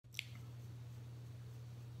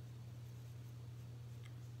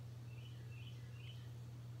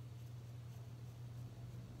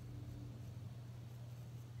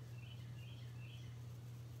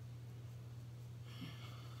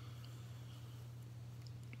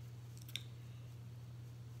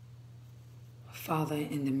Father,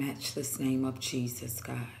 in the matchless name of Jesus,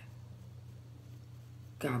 God,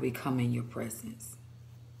 God, we come in your presence.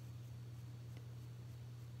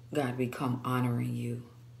 God, we come honoring you,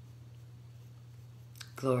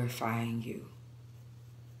 glorifying you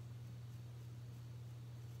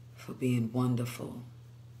for being wonderful,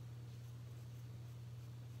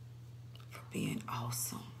 for being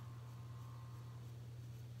awesome.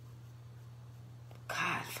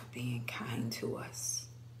 God, for being kind to us,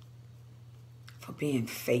 for being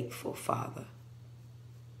faithful, Father.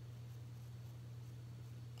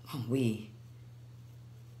 When we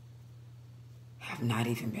have not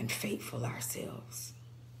even been faithful ourselves.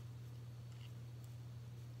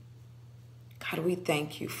 God, we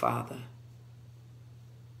thank you, Father.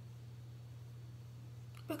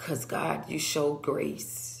 Because, God, you showed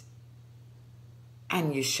grace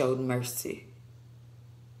and you showed mercy.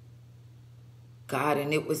 God,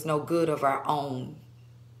 and it was no good of our own.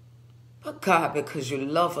 But, God, because you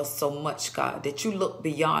love us so much, God, that you look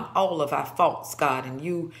beyond all of our faults, God, and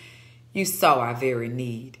you saw our very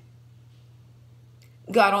need.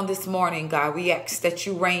 God, on this morning, God, we ask that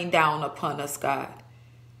you rain down upon us, God.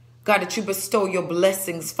 God, that you bestow your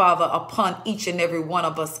blessings, Father, upon each and every one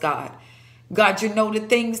of us, God. God, you know the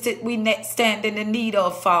things that we stand in the need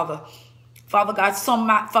of, Father. Father God, some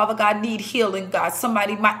might, Father God, need healing, God.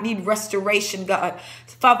 Somebody might need restoration, God.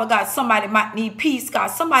 Father God, somebody might need peace, God.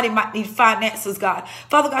 Somebody might need finances, God.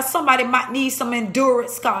 Father God, somebody might need some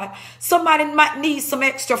endurance, God. Somebody might need some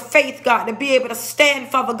extra faith, God, to be able to stand,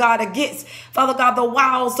 Father God, against, Father God, the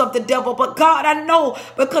wiles of the devil. But God, I know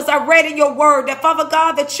because I read in your word that, Father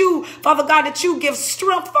God, that you give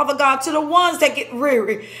strength, Father God, to the ones that get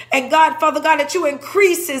weary. And God, Father God, that you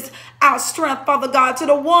increases our strength, Father God, to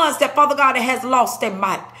the ones that, Father God, has lost their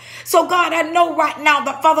might. So, God, I know right now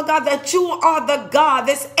that, Father God, that you are the God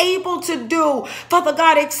that's able to do, Father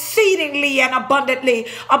God, exceedingly and abundantly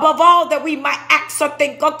above all that we might ask or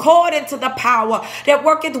think, according to the power that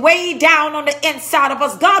worketh way down on the inside of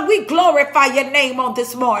us. God, we glorify your name on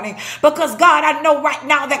this morning because, God, I know right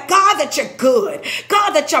now that, God, that you're good,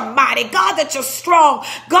 God, that you're mighty, God, that you're strong,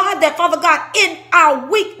 God, that, Father God, in our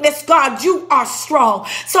weakness, God, you are strong.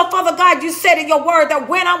 So, Father God, you said in your word that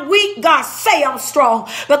when I'm weak, God, say I'm strong.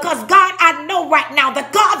 Because, God, I know right now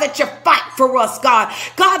that, God, that you fight for us, God.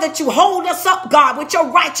 God, that you hold us up, God, with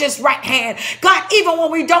your righteous right hand. God, even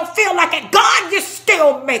when we don't feel like it, God, you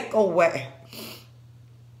still make a way.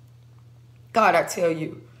 God, I tell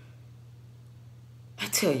you, thank you. I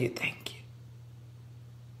tell you, thank you.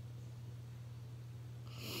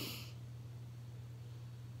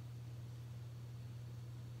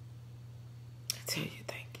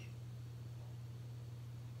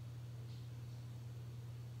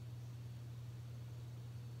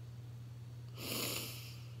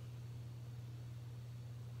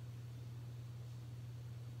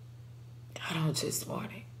 God, on this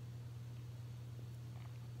morning,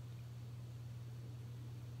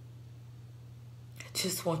 I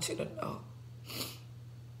just want you to know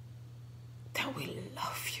that we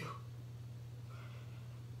love you.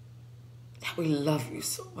 That we love you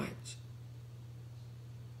so much.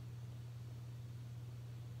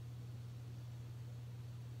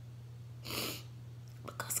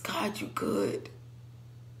 Because, God, you good.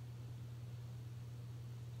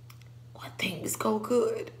 When things go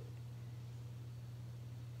good.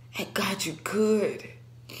 And, God, you good.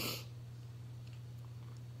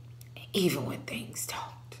 Even when things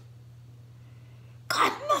don't.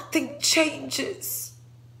 God, nothing changes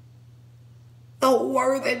the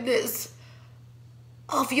worthiness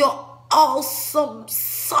of your awesome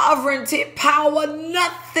sovereignty, power.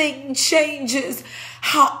 Nothing changes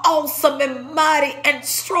how awesome and mighty and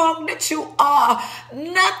strong that you are.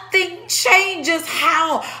 Nothing changes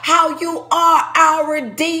how you are our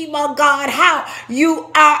Redeemer, God, how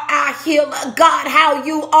you are our healer, God, how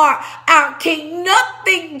you are our King.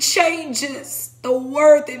 Nothing changes the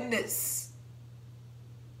worthiness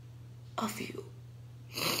of you.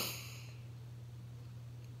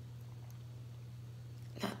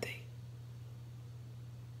 Nothing.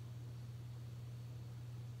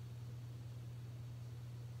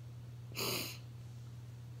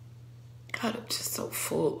 God, I'm just so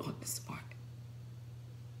full on this morning.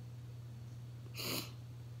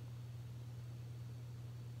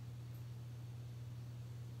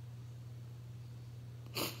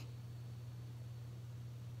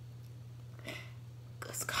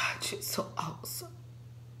 Because, God, you're so awesome.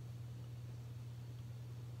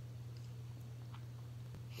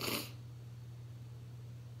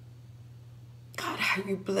 God, how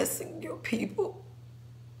you blessing your people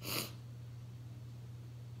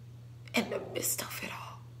in the midst of it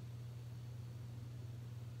all.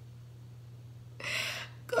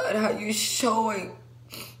 God, how you showing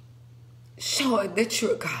that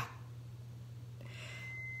you're God.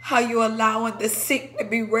 How you allowing the sick to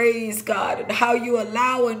be raised, God, and how you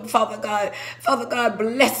allowing, Father God,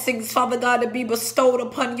 blessings, Father God, to be bestowed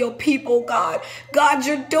upon your people, God. God,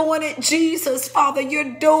 you're doing it, Jesus, Father,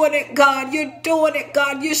 you're doing it, God. You're doing it,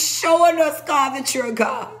 God. You're showing us, God, that you're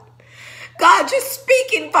God. God, you're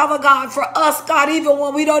speaking, Father God, for us, God, even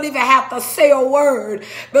when we don't even have to say a word.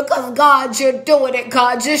 Because, God, you're doing it,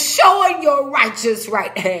 God. You're showing your righteous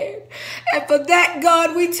right hand. And for that,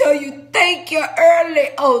 God, we tell you, thank you early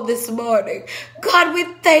on this morning. God, we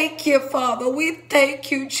thank you, Father. We thank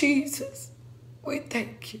you, Jesus. We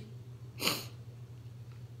thank you.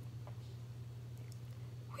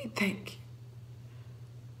 We thank you.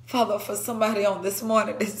 Father, for somebody on this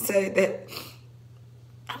morning to say that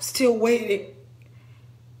I'm still waiting.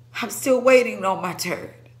 I'm still waiting on my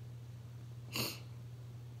turn.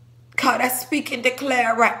 God, I speak and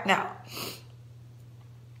declare right now,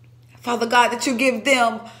 Father God, that you give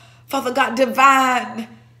them, Father God, divine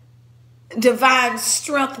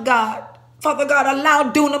strength, God. Father God,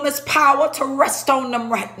 allow dunamis power to rest on them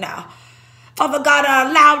right now. Father God,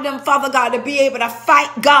 allow them, Father God, to be able to fight,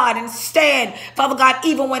 God, and stand, Father God,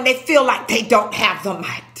 even when they feel like they don't have the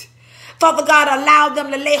might. Father God, allow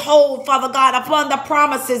them to lay hold, Father God, upon the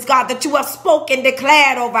promises, God, that you have spoken,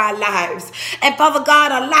 declared over our lives. And Father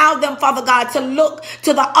God, allow them, Father God, to look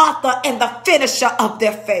to the author and the finisher of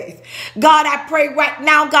their faith. God, I pray right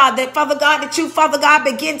now, God, that Father God, that you, Father God,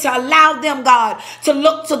 begin to allow them, God, to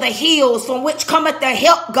look to the hills from which cometh their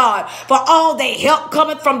help, God, for all their help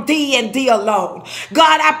cometh from thee and thee alone.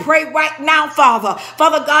 God, I pray right now, Father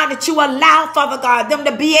God, that you allow, Father God, them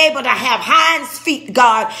to be able to have hinds feet,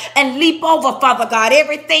 God, and leap over, Father God,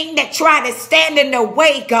 everything that tried to stand in their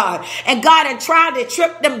way, God, and God, and try to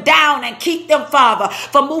trip them down and keep them, Father,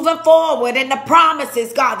 from moving forward in the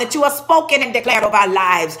promises, God, that you have spoken and declared over our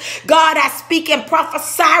lives. God, I speak and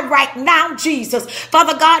prophesy right now, Jesus,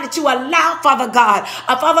 Father God, that you allow, Father God,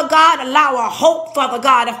 allow a hope, Father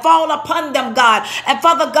God, to fall upon them, God, and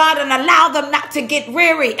Father God, and allow them not to get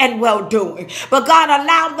weary and well doing, but God,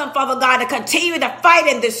 allow them, Father God, to continue to fight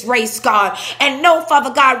in this race, God, and know,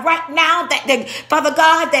 Father God, right now, that Father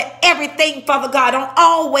God, that everything, Father God, don't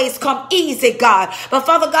always come easy, God. But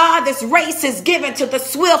Father God, this race is given to the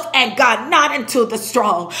swift and God, not unto the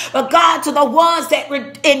strong. But God, to the ones that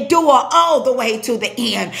endure all the way to the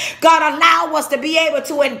end. God, allow us to be able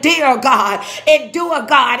to endure,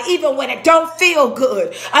 God, even when it don't feel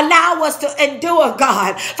good. Allow us to endure,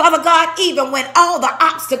 God. Father God, even when all the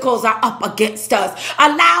obstacles are up against us.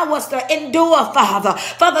 Allow us to endure, Father.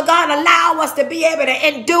 Father God, allow us to be able to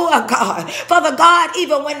endure, God. Father God,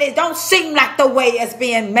 even when it don't seem like the way is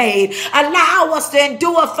being made, allow us to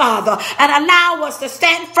endure, Father, and allow us to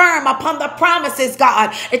stand firm upon the promises,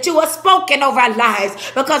 God, that you have spoken over our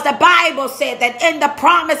lives, because the Bible said that in the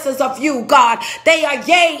promises of you, God, they are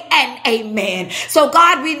yea and amen. So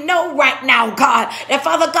God, we know right now, God, that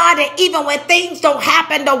Father God, that even when things don't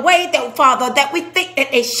happen the way that, Father, that we think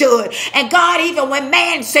that they should, and God, even when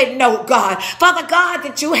man said no, God, Father God,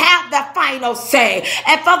 that you have the final say,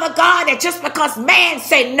 and Father God, that just because man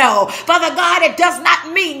say no, Father God, it does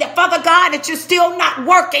not mean that, Father God, that you're still not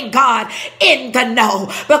working, God, in the no,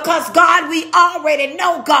 because God, we already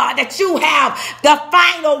know, God, that you have the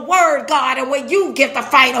final word, God, and when you give the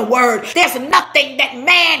final word, there's nothing that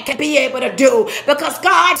man can be able to do, because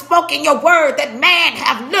God spoke in your word that man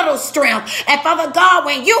have little strength, and Father God,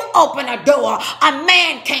 when you open a door, a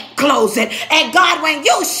man can't close it, and God, when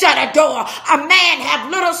you shut a door, a man have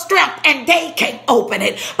little strength and they can't open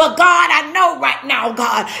it. But God, I know right now,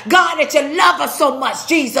 God, that you love us so much,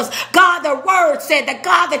 Jesus. God, the word said that,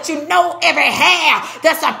 God, that you know every hair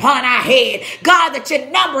that's upon our head. God, that you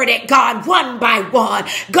numbered it, God, one by one.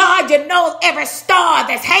 God, you know every star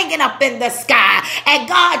that's hanging up in the sky. And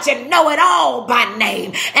God, you know it all by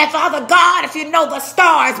name. And Father God, if you know the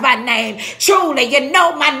stars by name, truly, you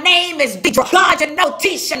know my name is Deidre. God, you know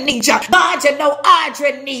Tisha needs you. God, you know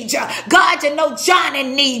Audrey needs you. God, you know Johnny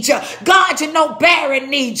needs you. God, you know Barry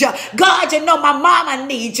needs you. God, you know my mama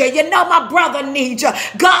needs you. You know my brother needs you.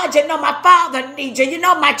 God, you know my father needs you. You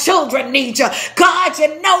know my children need you. God,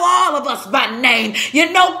 you know all of us by name.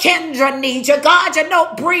 You know Kendra needs you. God, you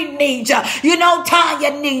know Bree needs you. You know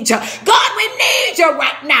Tanya needs you. God, we need you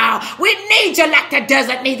right now. We need you like the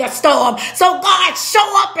desert needs a storm. So God,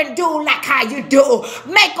 show up up and do like how you do.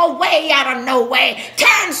 Make a way out of no way.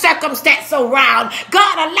 Turn circumstance around.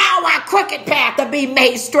 God, allow our crooked path to be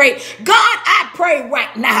made straight. God, I pray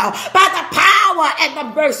right now by the power and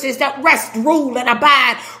the mercies that rest, rule, and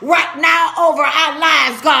abide right now over our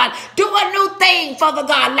lives, God. Do a new thing, Father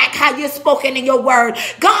God, like how you've spoken in your word.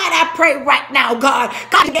 God, I pray right now, God.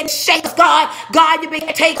 God, you begin to shake us, God. God, you begin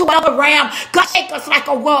to take to another realm. God, shake us like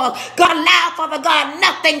a rug. God, allow, Father God,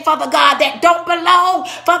 nothing, Father God, that don't belong,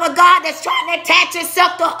 Father God, that's trying to attach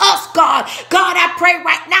itself to us, God. God, I pray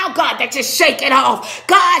right now, God, that you shake it off.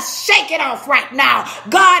 God, shake it off right now.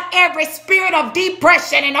 God, every spirit of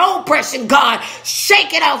depression and oppression, God,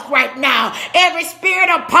 shake it off right now. Every spirit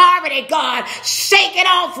of poverty, God, shake it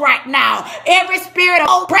off right now. Every spirit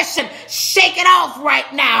of oppression, shake it off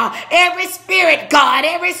right now. Every spirit, God,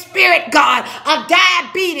 of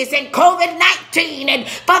diabetes and COVID-19, and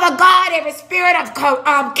Father God, every spirit of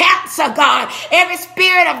cancer, God, every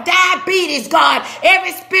spirit of diabetes, God,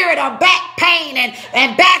 every spirit of back pain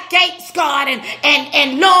and back aches, God,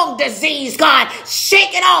 and lung disease, God,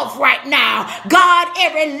 shake it off right now. God,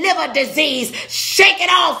 every liver disease, shake it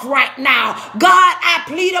off right now. God, I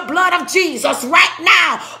plead the blood of Jesus right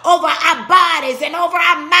now over our bodies and over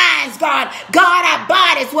our minds, God. God, our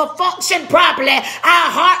bodies will function properly. Our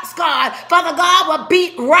hearts, God, Father God, will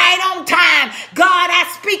beat right on time. God, I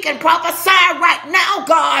speak and prophesy right now,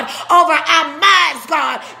 God, over our minds,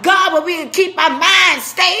 God. God, will we keep our minds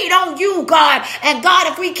stayed on you, God. And God,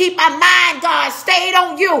 if we keep our mind, God, stayed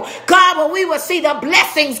on you, God, will we will see the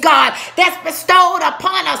blessings, God, that's bestowed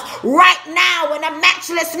upon us right now in the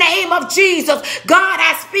matchless name of Jesus. God,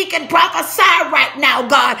 I speak and prophesy right now,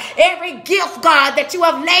 God, every gift, God, that you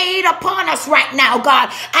have laid upon us right now, God.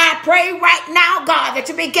 I pray right now, God, that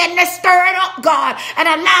you begin to stir it up, God, and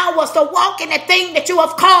allow us to walk in the thing that you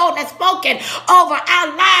have called and spoken over our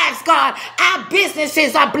lives, God. Our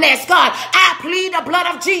businesses are blessed, God. I plead the blood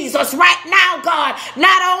of Jesus right now, God,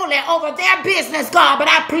 not only over their business, God, but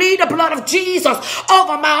I plead the blood of Jesus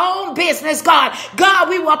over my own business, God. God,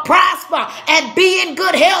 we will prosper and be in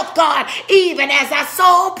good health, God, even as our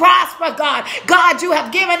soul prosper, God. God, you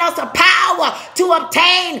have given us a power to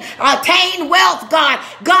obtain wealth, God.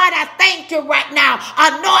 God, I thank you right now.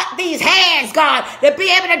 Anoint these hands, God, to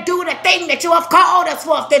be able to do the thing that you have called us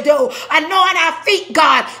forth to do. Anoint our feet,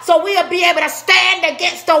 God, so we'll be able to stand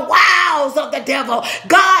against the wiles of the devil.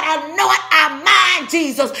 God, anoint our mind,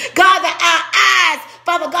 Jesus. God, that our eyes,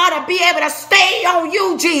 Father God, to be able to stay on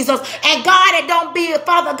you, Jesus. And God, it don't be,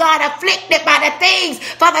 Father God, afflicted by the things,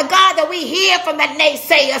 Father God, that we hear from the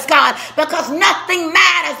naysayers, God, because nothing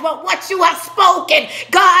matters but what you have spoken.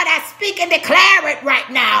 God, I speak and declare it right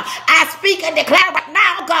now. I speak and declare right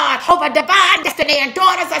now, God, over divine destiny and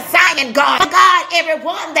daughters of Zion, God. God,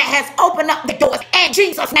 everyone that has opened up the doors in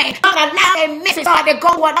Jesus' name, God, allow their message, God, to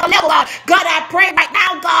go to another level, God. God, I pray right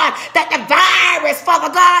now, God, that the virus, Father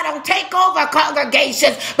God, don't take over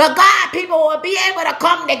congregations. But God, people will be able to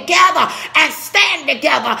come together and stand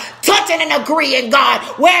together, touching and agreeing, God,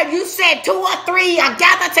 where you said 2 or 3 are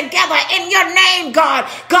gathered together in your name, God.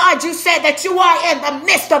 God, you said that you are in the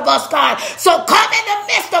midst of us, God. So come in the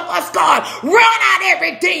midst of us, God. Run out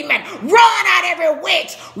every demon, run out every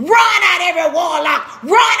witch, run out every warlock,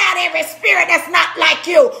 run out every spirit that's not like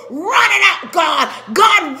you. Run it out, God.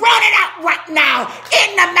 God, run it out right now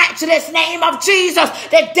in the matchless name of Jesus.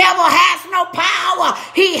 The devil has no power.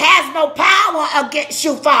 He has no power against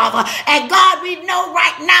you, Father. And God, we know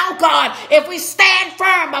right now, God, if we stand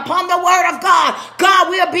firm upon the word of God, God,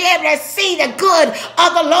 we'll be able to see the good of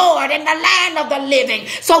the Lord in the land of the living.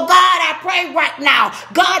 So God, I pray right now,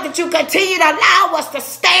 God, that you continue to allow us to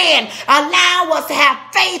stand, allow us to have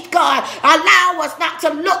faith, God, allow us not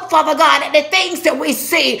to look, Father God, at the things that we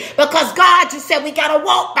see, because God, you said we got to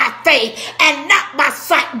walk by faith and not by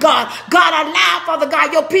sight, God. God, allow, Father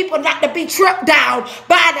God, your people not to be tripped down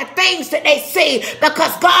by the things that they see,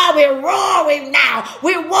 because God, we're roaring now.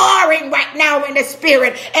 We're warring right now in the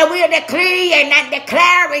spirit, and we're declaring and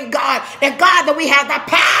declaring, God, that we have the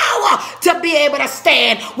power to be able to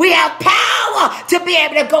stand. We have power to be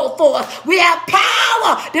able to go forth. We have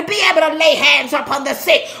power to be able to lay hands upon the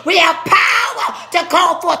sick. We have power to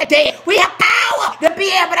call forth the dead. We have power to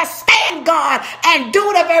be able to stand, God, and do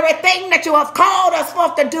the very thing that you have called us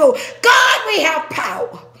forth to do. God, we have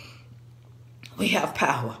power. We have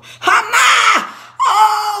power. Hama!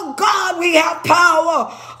 Oh, God, we have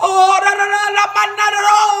power. Oh,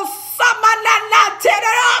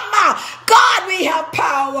 God, we have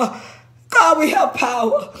power. God, we have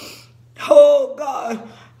power. Oh, God.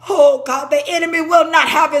 Oh God, the enemy will not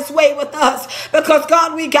have his way with us because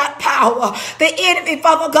God, we got power. The enemy,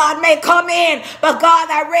 Father God, may come in, but God,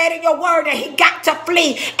 I read in your word that he got to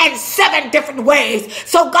flee in 7 different ways.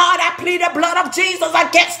 So God, I plead the blood of Jesus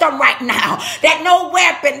against them right now, that no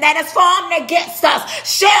weapon that is formed against us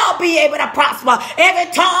shall be able to prosper.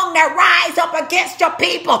 Every tongue that rise up against your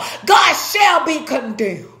people, God, shall be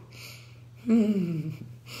condemned.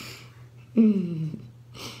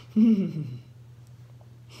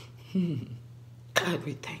 God,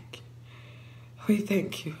 we thank you. We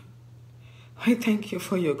thank you. We thank you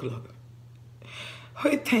for your glory.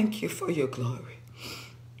 We thank you for your glory.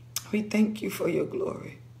 We thank you for your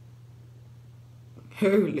glory.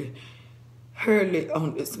 Early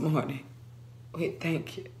on this morning, we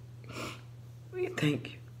thank you. We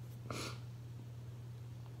thank you.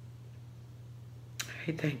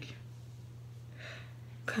 We thank you.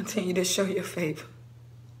 Continue to show your favor.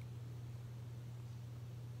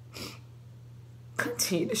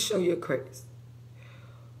 Continue to show your grace.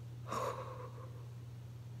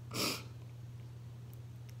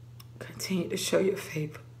 Continue to show your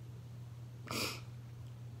favor.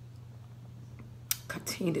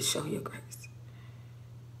 Continue to show your grace.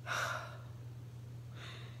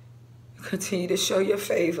 Continue to show your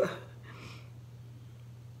favor.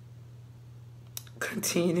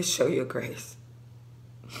 Continue to show your grace.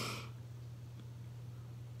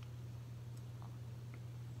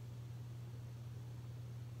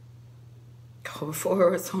 Go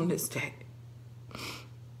before us on this day.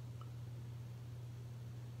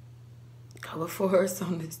 Go before us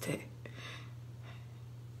on this day.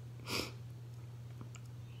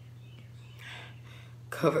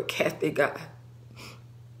 Cover Kathy, God.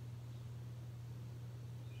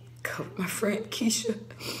 Cover my friend Keisha.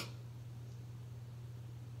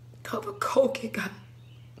 Cover Koki, God.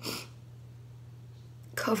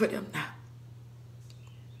 Cover them now.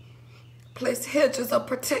 Place hedges of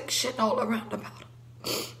protection all around about them.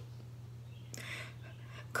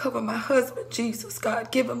 Cover my husband, Jesus,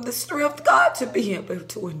 God. Give him the strength, God, to be able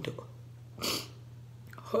to endure.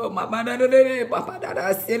 Oh, mama,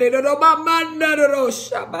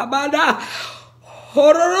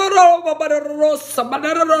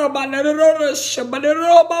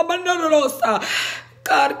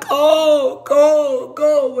 God,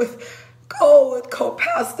 go with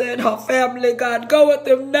co-pastor and her family, God. Go with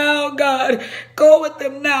them now, God. Go with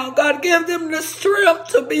them now, God. Give them the strength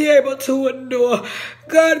to be able to endure.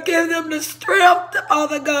 God, give them the strength,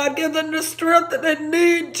 Father God. Give them the strength that they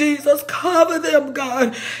need, Jesus. Cover them,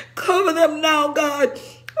 God. Cover them now, God.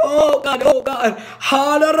 Oh God, oh God.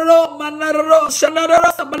 God,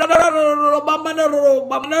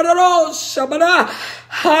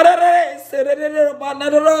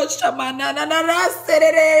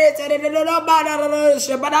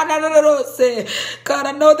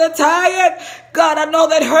 I know they're tired. God, I know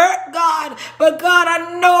that hurt, God. But God,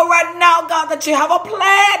 I know right now, God, that you have a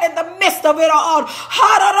plan in the midst of it all.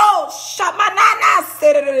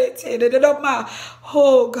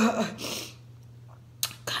 Oh God.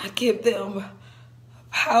 God, give them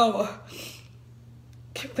power.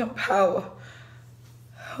 Give them power.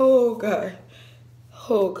 Oh, God.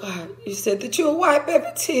 Oh, God. You said that you'll wipe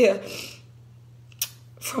every tear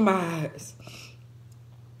from our eyes.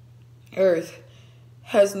 Earth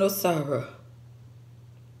has no sorrow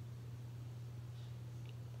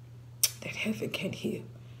that heaven can heal.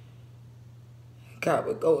 God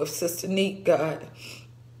would go with Sister Neat, God.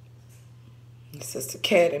 Sister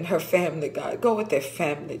Kat and her family, God. Go with their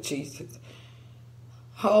family, Jesus.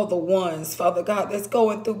 All the ones, Father God, that's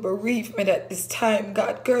going through bereavement at this time,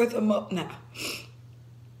 God, gird them up now.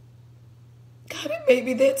 God, it may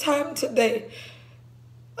be their time today.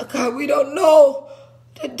 But God, we don't know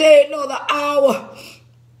the day nor the hour,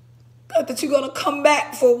 God, that you're going to come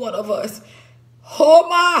back for one of us. Oh,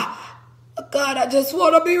 my God, I just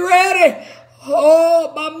want to be ready.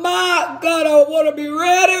 Oh, my God, I want to be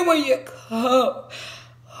ready when you come.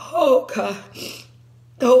 Oh, God.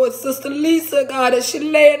 Go with Sister Lisa, God, as she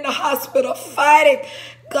lay in the hospital fighting.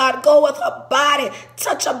 God, go with her body.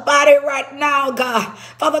 Touch her body right now, God.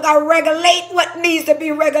 Father God, regulate what needs to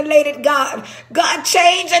be regulated, God. God,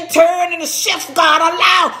 change and turn and shift, God.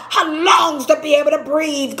 Allow her lungs to be able to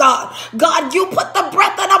breathe, God. God, you put the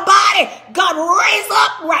breath in her body. God, raise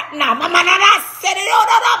up right now.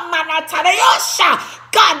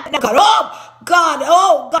 God, God,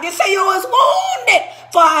 oh God, you say you was wounded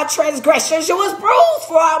for our transgressions. You was bruised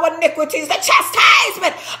for our iniquities. The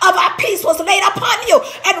chastisement of our peace was laid upon you.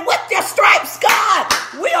 And with your stripes, God,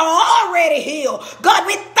 we are already healed. God,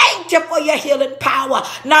 we thank you for your healing power.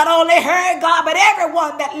 Not only her, God, but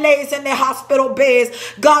everyone that lays in their hospital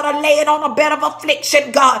beds, God, are laying on a bed of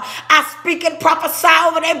affliction, God. I speak and prophesy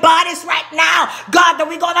over their bodies right now, God, that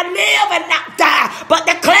we're going to live and not die, but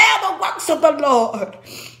declare the works of the Lord.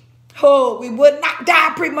 Oh, we would not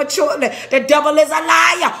die prematurely. The devil is a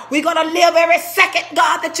liar. We're going to live every second,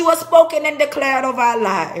 God, that you have spoken and declared of our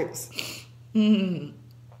lives.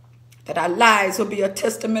 That our lives will be a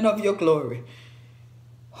testament of your glory.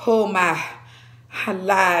 Oh, my. Our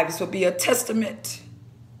lives will be a testament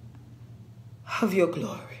of your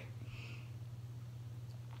glory.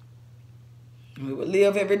 We will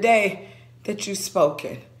live every day that you've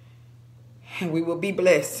spoken. And we will be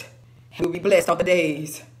blessed. And we'll be blessed all the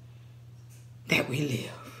days that we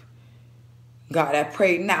live. God, I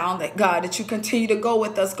pray now that, God, that you continue to go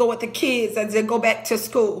with us. Go with the kids as they go back to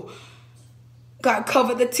school. God,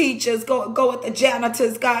 cover the teachers, go with the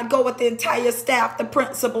janitors, God, go with the entire staff, the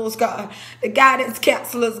principals, God, the guidance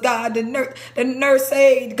counselors, God, the nurse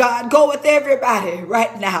aide, God, go with everybody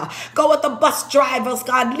right now. Go with the bus drivers,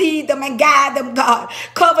 God, lead them and guide them, God.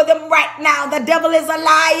 Cover them right now. The devil is a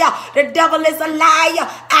liar. The devil is a liar.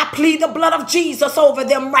 I plead the blood of Jesus over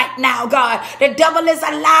them right now, God. The devil is a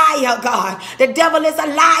liar, God. The devil is a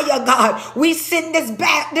liar, God. We send this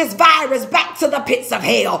virus back to the pits of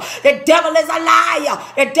hell. The devil is a liar.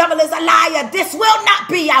 The devil is a liar. This will not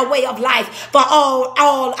be our way of life for all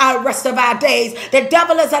our rest of our days. The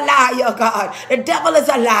devil is a liar, God. The devil is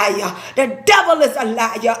a liar. The devil is a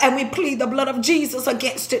liar. And we plead the blood of Jesus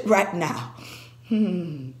against it right now.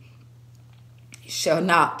 He shall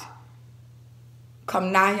not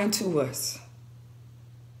come nigh unto us.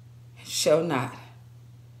 It shall not.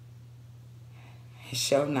 It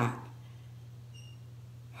shall not.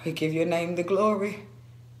 We give your name the glory,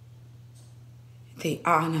 the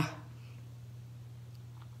honor,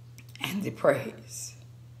 and the praise.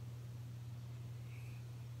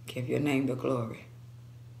 Give your name the glory.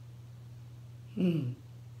 The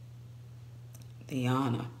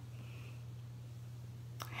honor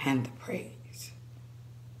and the praise.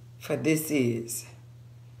 For this is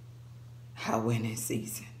our winning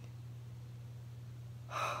season.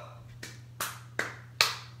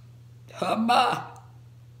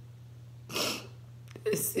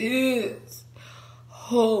 This is.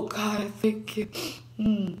 Oh, God, I thank you.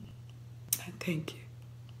 I thank you.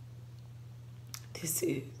 This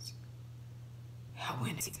is our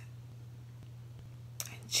winning season.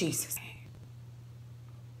 In Jesus' name,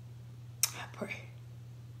 I pray.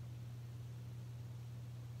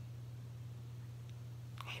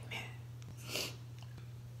 Amen.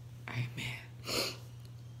 Amen.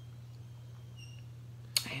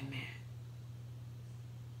 Amen.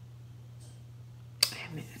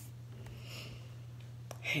 Amen.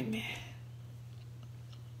 Amen.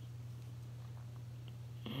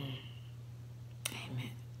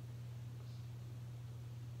 Amen.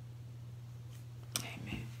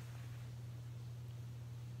 Amen.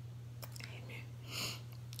 Amen.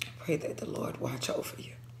 I pray that the Lord watch over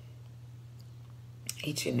you.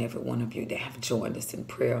 Each and every one of you that have joined us in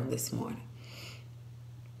prayer on this morning.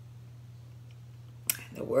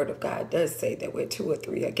 And the word of God does say that where 2 or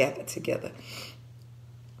 3 are gathered together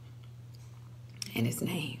in his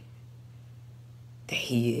name, that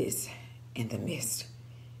he is in the midst.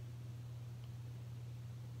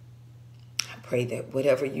 I pray that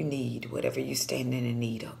whatever you need, whatever you stand in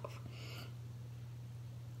need of,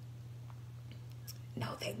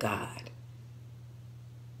 know that God,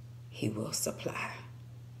 he will supply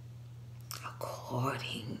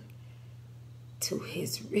according to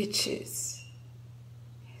his riches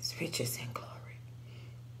in glory.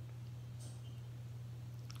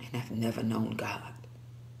 And I've never known God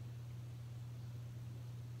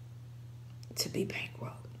to be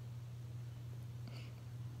bankrupt.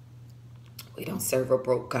 We don't serve a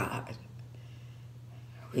broke God.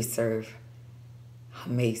 We serve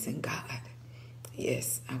an amazing God.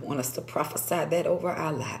 Yes, I want us to prophesy that over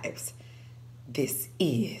our lives. This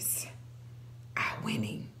is our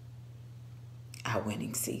winning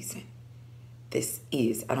season. This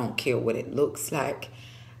is, I don't care what it looks like.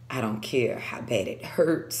 I don't care how bad it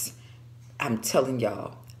hurts. I'm telling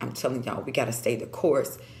y'all, we got to stay the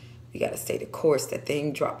course. We got to stay the course. That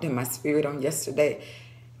thing dropped in my spirit on yesterday,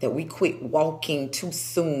 that we quit walking too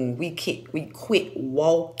soon. We quit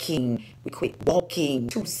walking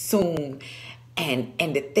too soon.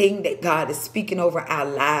 and the thing that God is speaking over our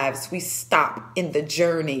lives, we stop in the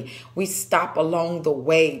journey. We stop along the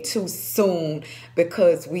way too soon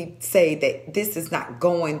because we say that this is not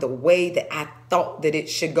going the way that I thought that it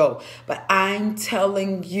should go. But I'm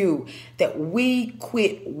telling you that we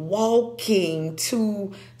quit walking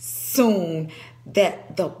too soon,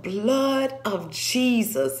 that the blood of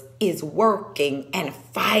Jesus is working and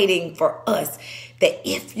fighting for us. That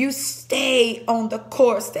if you stay on the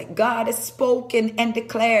course that God has spoken and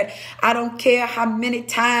declared, I don't care how many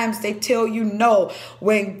times they tell you no,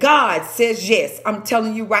 when God says yes, I'm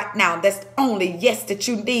telling you right now, that's the only yes that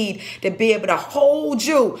you need to be able to hold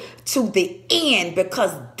you to the end,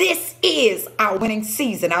 because this is our winning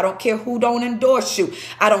season. I don't care who don't endorse you.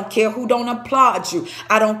 I don't care who don't applaud you.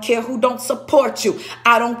 I don't care who don't support you.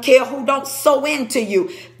 I don't care who don't sow into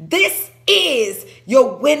you. This is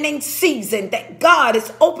your winning season, that God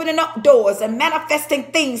is opening up doors and manifesting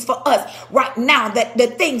things for us right now, that the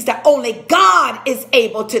things that only God is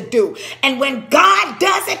able to do. And when God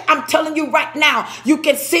does it, I'm telling you right now, you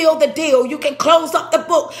can seal the deal. You can close up the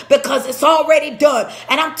book because it's already done.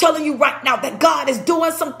 And I'm telling you right now that God is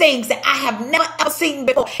doing some things that I have never ever seen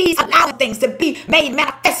before. He's allowing things to be made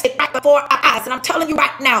manifested right before our eyes. And I'm telling you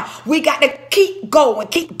right now, we got to keep going,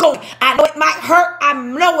 keep going. I know it might hurt. I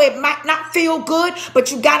know it might not feel good,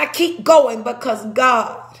 but you got to keep going, because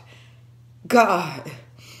God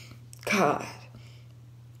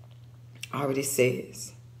already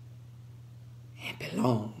says it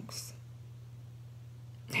belongs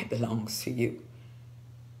to you.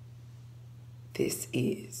 This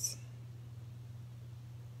is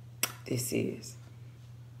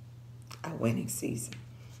a winning season.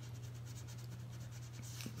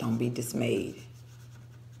 Don't be dismayed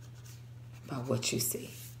by what you see.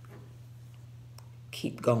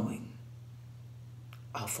 Keep going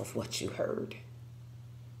off of what you heard.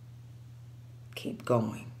 Keep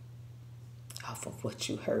going off of what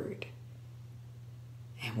you heard.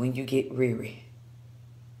 And when you get weary,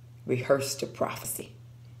 rehearse the prophecy.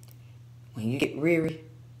 When you get weary,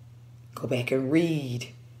 go back and read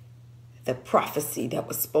the prophecy that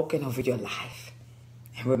was spoken over your life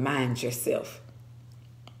and remind yourself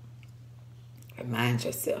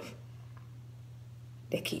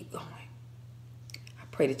to keep going. I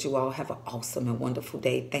pray that you all have an awesome and wonderful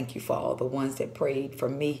day. Thank you for all the ones that prayed for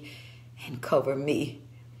me and cover me.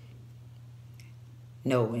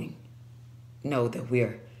 Know that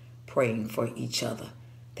we're praying for each other,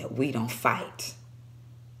 that we don't fight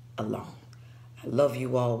alone. I love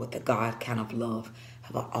you all with the God kind of love.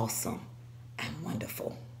 Have an awesome and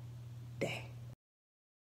wonderful day.